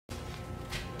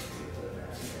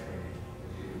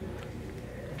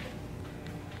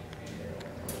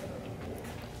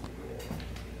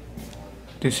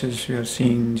This is, we are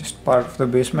seeing just part of the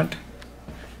basement.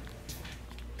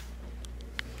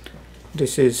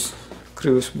 This is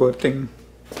crew's berthing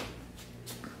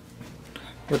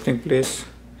place.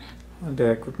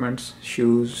 Their equipments,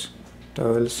 shoes,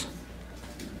 towels,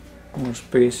 more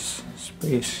space.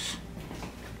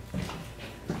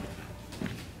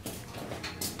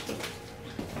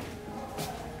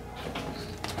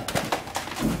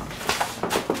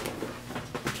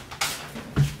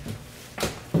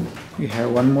 We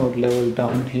have one more level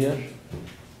down here.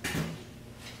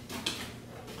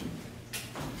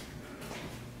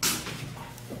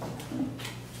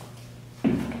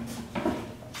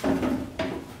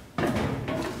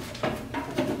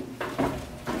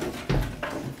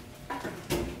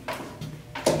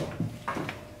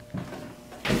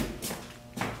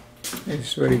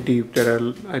 It's very deep.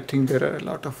 I think there are a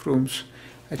lot of rooms.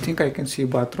 I think I can see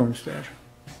bathrooms there,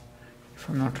 if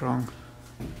I'm not wrong.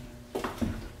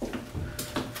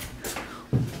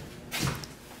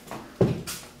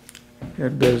 Here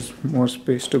there's more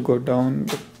space to go down,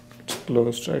 but it's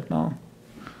closed right now.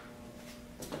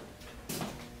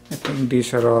 I think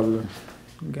these are all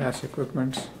gas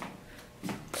equipments.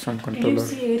 Some controller. Can you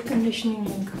see air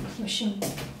conditioning machine?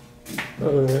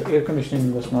 Air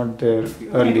conditioning was not there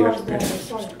earlier.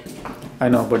 I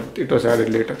know, but it was added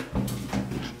later.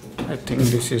 I think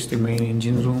this is the main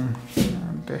engine room.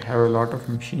 They have a lot of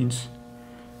machinery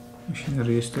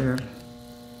is there.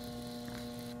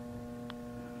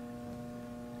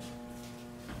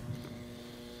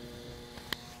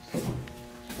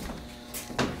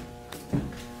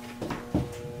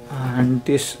 And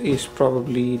this is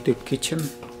probably the kitchen.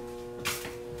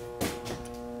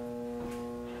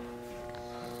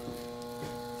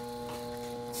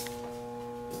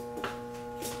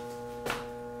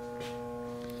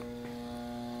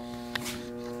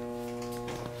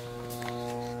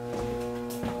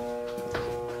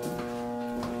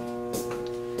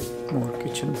 More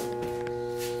kitchen.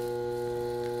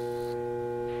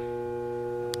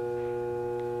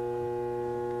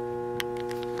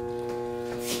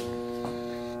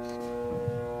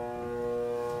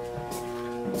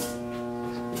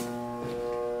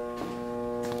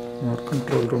 More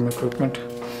control room equipment.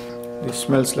 This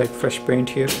smells like fresh paint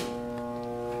here.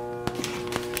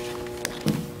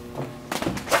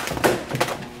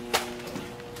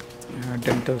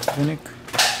 Dental clinic.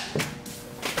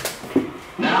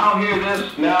 Now hear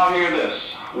this, now hear this.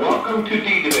 Welcome to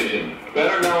D Division,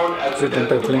 better known as the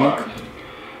dental department.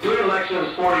 During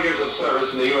Lexington's 40 years of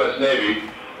service in the U.S. Navy,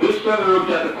 this 7-room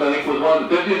dental clinic was one of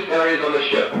the busiest areas on the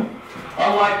ship.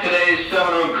 Unlike today's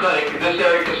 7-room clinic, this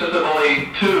area consisted of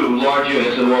only 2 large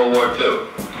units in World War II.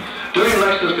 During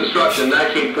Lexington's construction in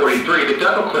 1943, the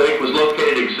dental clinic was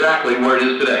located exactly where it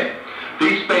is today.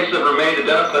 These spaces have remained a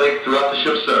dental clinic throughout the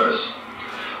ship's service.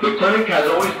 The clinic has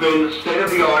always been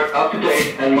state-of-the-art,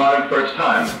 up-to-date, and modern for its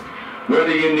time.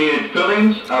 Whether you needed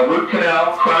fillings, a root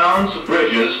canal, crowns,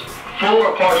 bridges, full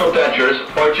or partial dentures,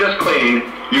 or just cleaning,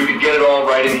 you could get it all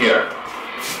right in here.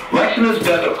 Lexington's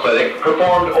dental clinic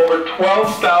performed over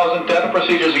 12,000 dental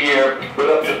procedures a year with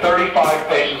up to 35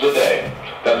 patients a day.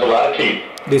 That's a lot of teeth.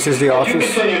 This is the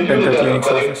office, dental clinic's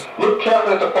office. Look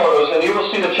carefully at the photos and you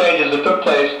will see the changes that took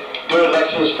place during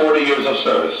Lexington's 40 years of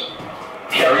service.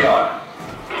 Carry on.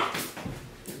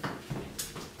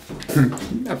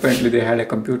 Apparently they had a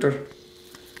computer,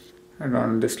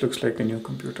 and this looks like a new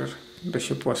computer. The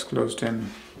ship was closed in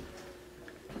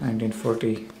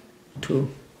 1942.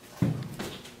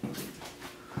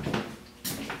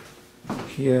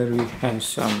 Here we have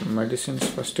some medicines,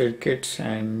 first aid kits,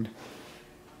 and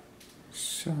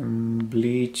some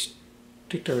bleach,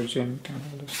 detergent, and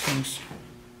all those things.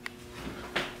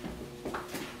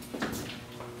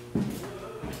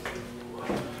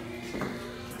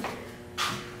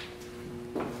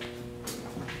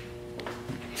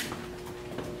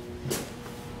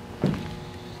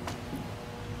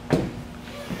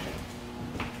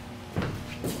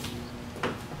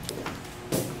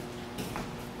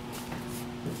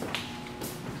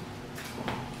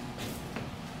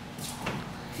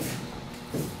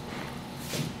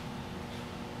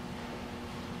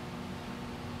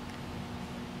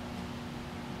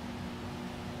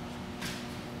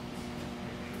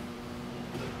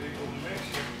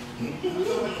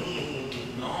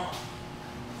 No.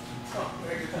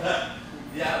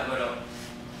 Ya, pero.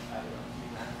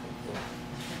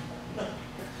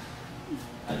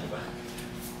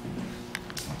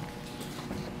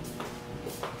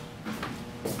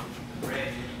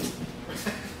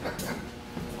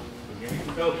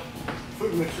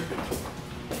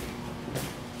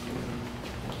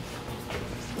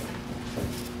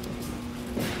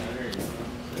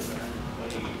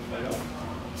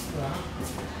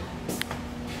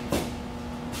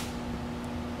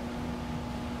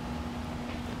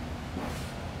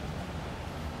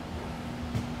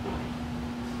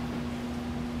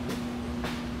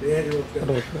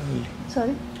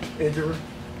 Sorry?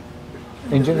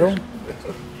 Engine room?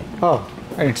 Oh,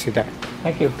 I didn't see that.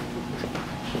 Thank you.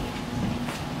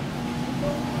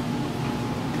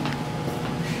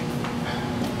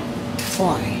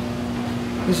 Why?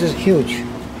 This is huge.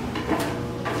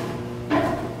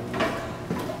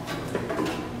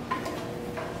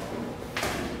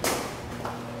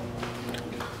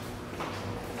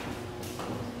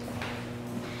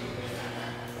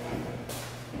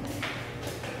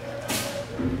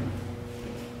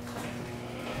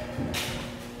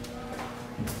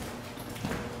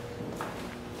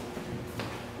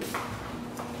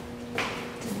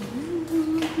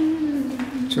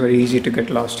 It's very easy to get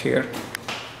lost here.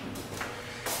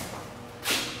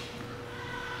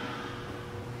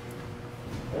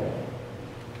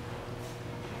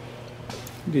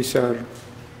 These are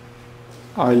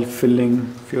oil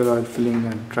filling, fuel oil filling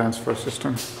and transfer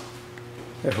system.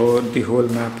 The whole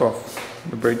map of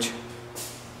the bridge.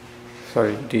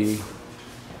 Sorry, the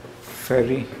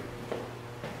ferry.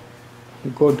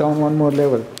 We go down one more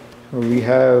level. We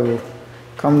have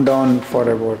come down for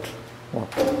about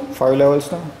what, 5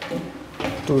 levels now?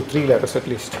 2, 3 levels at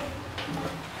least.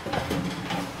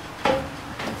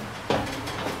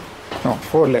 No,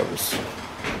 4 levels.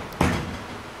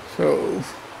 So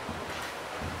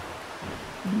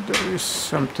there is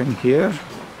something here.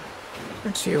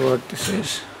 Let's see what this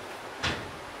is.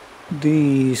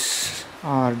 These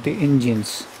are the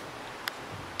engines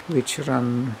which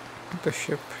run the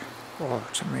ship. Wow,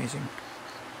 it's amazing.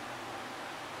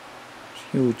 It's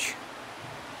huge.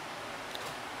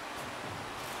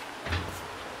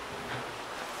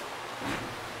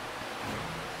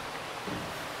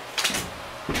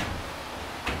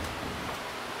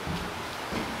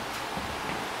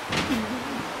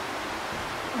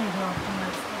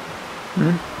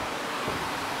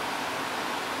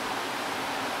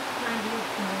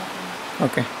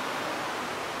 Okay.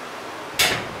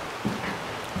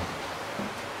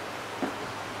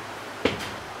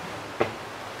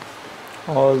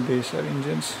 All these are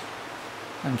engines.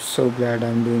 I'm so glad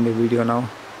I'm doing the video now.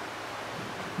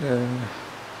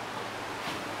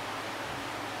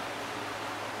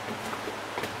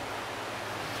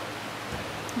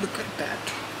 Look at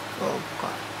that. Oh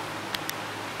God.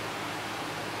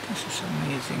 This is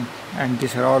amazing. And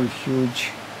these are all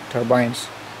huge turbines.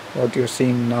 What you're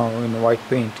seeing now in white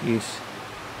paint is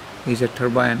a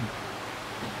turbine.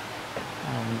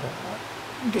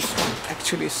 And this one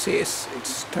actually says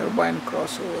it's turbine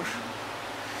crossover.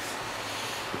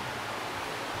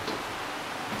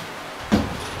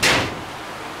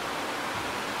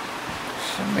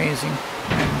 It's amazing.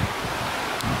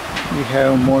 And we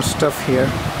have more stuff here.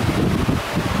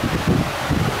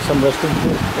 Some resting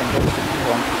place you can rest if you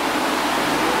want.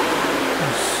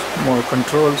 There's more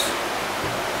controls.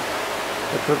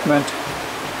 Equipment.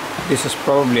 This is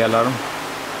probably alarm.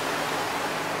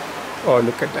 Oh,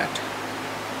 look at that.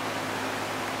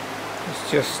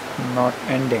 It's just not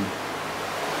ending.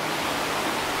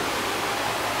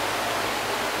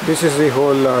 This is the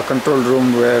whole control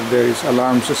room where there is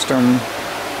alarm system.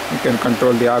 You can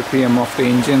control the RPM of the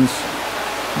engines.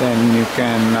 Then you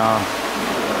can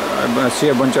I see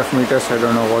a bunch of meters. I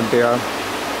don't know what they are,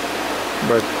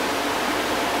 but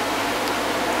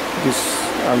this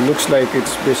looks like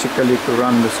it's basically to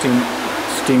run the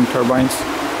steam turbines.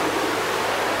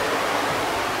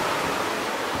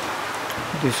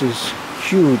 This is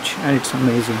huge and it's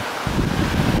amazing.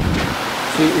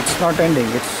 See, it's not ending,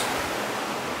 it's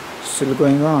still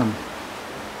going on.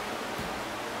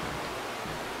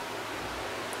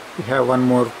 We have one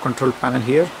more control panel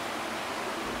here,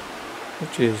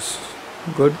 which is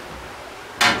good,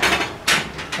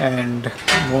 and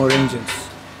more engines.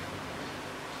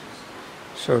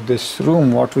 So this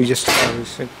room, what we just saw,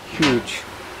 is huge.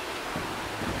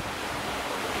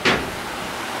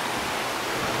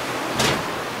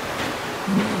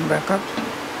 Back up.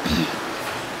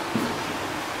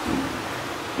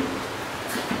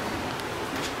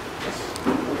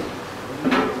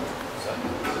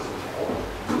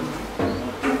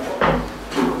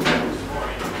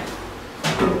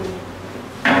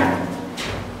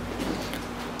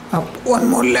 Up one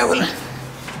more level.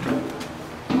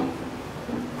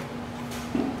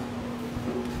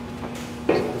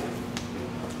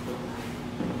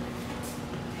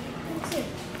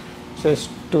 Says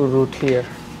to route here.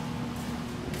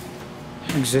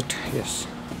 Exit, yes.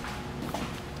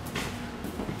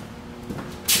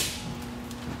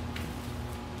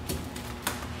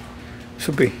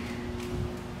 Should be.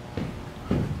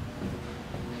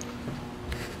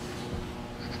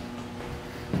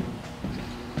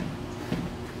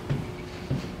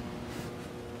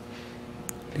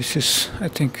 This is, I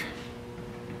think,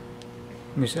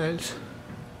 missiles.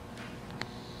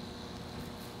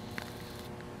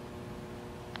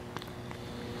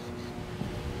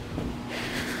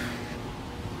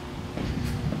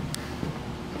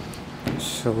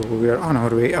 So we are on our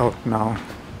way out now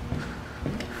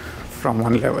from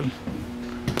one level.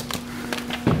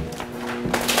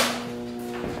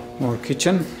 More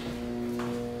kitchen.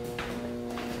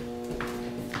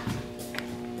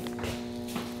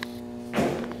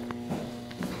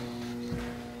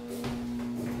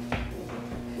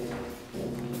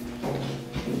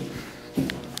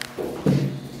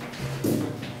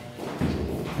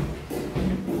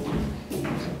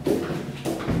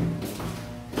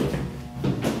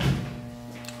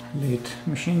 Lathe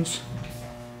machines.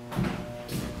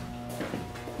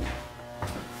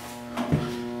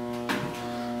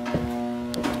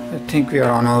 I think we are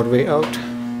on our way out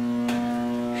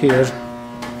here.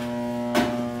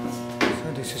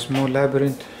 So this is more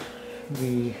labyrinth.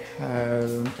 We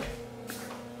have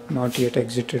not yet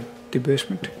exited the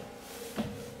basement.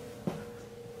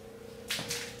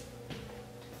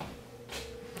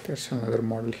 There's another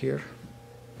model here.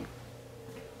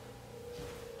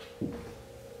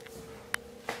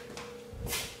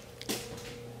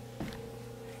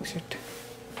 Exit.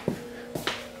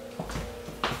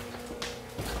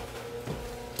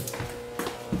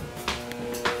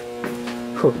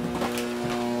 Oh.